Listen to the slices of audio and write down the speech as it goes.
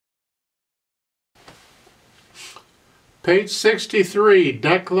Page 63,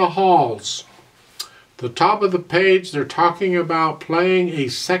 Deck the Halls. The top of the page, they're talking about playing a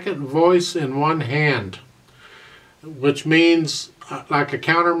second voice in one hand, which means like a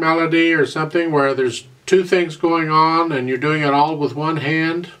counter melody or something where there's two things going on and you're doing it all with one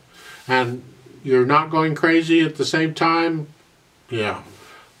hand and you're not going crazy at the same time. Yeah.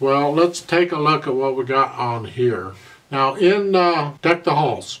 Well, let's take a look at what we got on here. Now in Deck the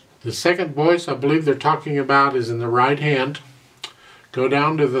Halls, the second voice I believe they're talking about is in the right hand. Go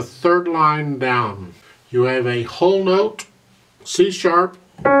down to the third line down. You have a whole note, C sharp,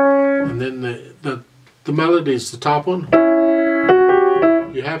 and then the melody is the top one.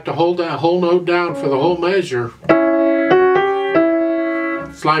 You have to hold that whole note down for the whole measure.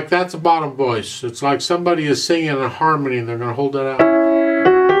 It's like that's a bottom voice. It's like somebody is singing a harmony and they're going to hold that out.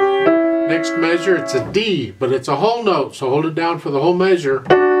 Next measure, it's a D, but it's a whole note, so hold it down for the whole measure.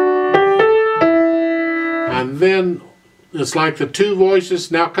 And then it's like the two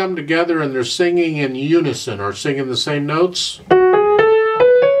voices now come together and they're singing in unison or singing the same notes.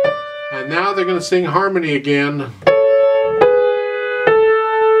 And now they're going to sing harmony again.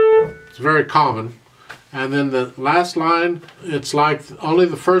 It's very common. And then the last line, it's like only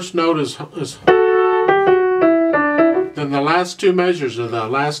the first note is then the last two measures of the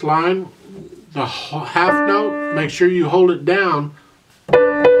last line, the half note, make sure you hold it down.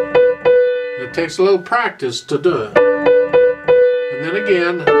 It takes a little practice to do it. And then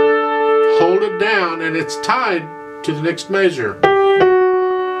again, hold it down and it's tied to the next measure.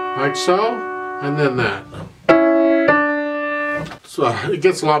 Like so, and then that. So it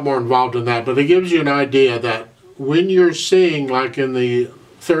gets a lot more involved in that, but it gives you an idea that when you're seeing, like in the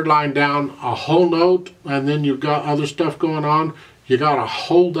third line down, a whole note, and then you've got other stuff going on, you gotta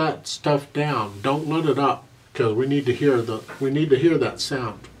hold that stuff down. Don't let it up, because we need to hear that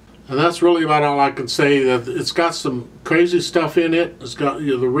sound. And that's really about all I can say. That it's got some crazy stuff in it. It's got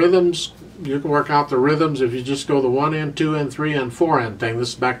the rhythms. You can work out the rhythms if you just go the 1 and 2 and 3 and 4 and thing. This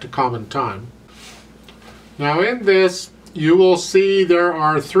is back to common time. Now in this, you will see there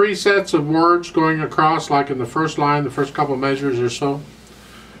are 3 sets of words going across, like in the first line, the first couple measures or so.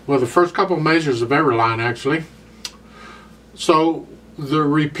 Well, the first couple measures of every line, actually. So the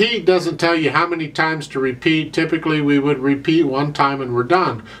repeat doesn't tell you how many times to repeat. Typically we would repeat 1 time and we're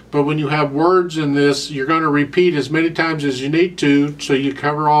done. But when you have words in this, you're going to repeat as many times as you need to, so you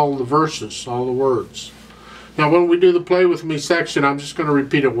cover all the verses, all the words. Now when we do the play with me section, I'm just going to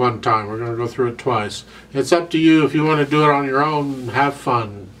repeat it 1 time. We're going to go through it twice. It's up to you. If you want to do it on your own, have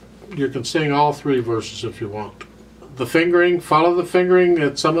fun. You can sing all 3 verses if you want. The fingering, follow the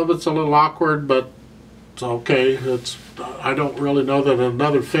fingering. Some of it's a little awkward, but it's okay. I don't really know that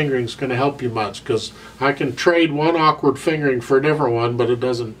another fingering is going to help you much, because I can trade one awkward fingering for a different one, but it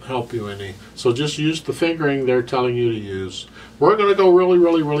doesn't help you any. So just use the fingering they're telling you to use. We're going to go really,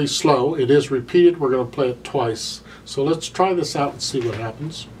 really, really slow. It is repeated. We're going to play it twice. So let's try this out and see what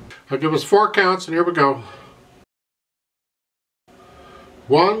happens. I'll give us 4 counts, and here we go.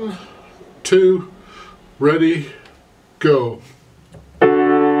 1, 2, ready, go.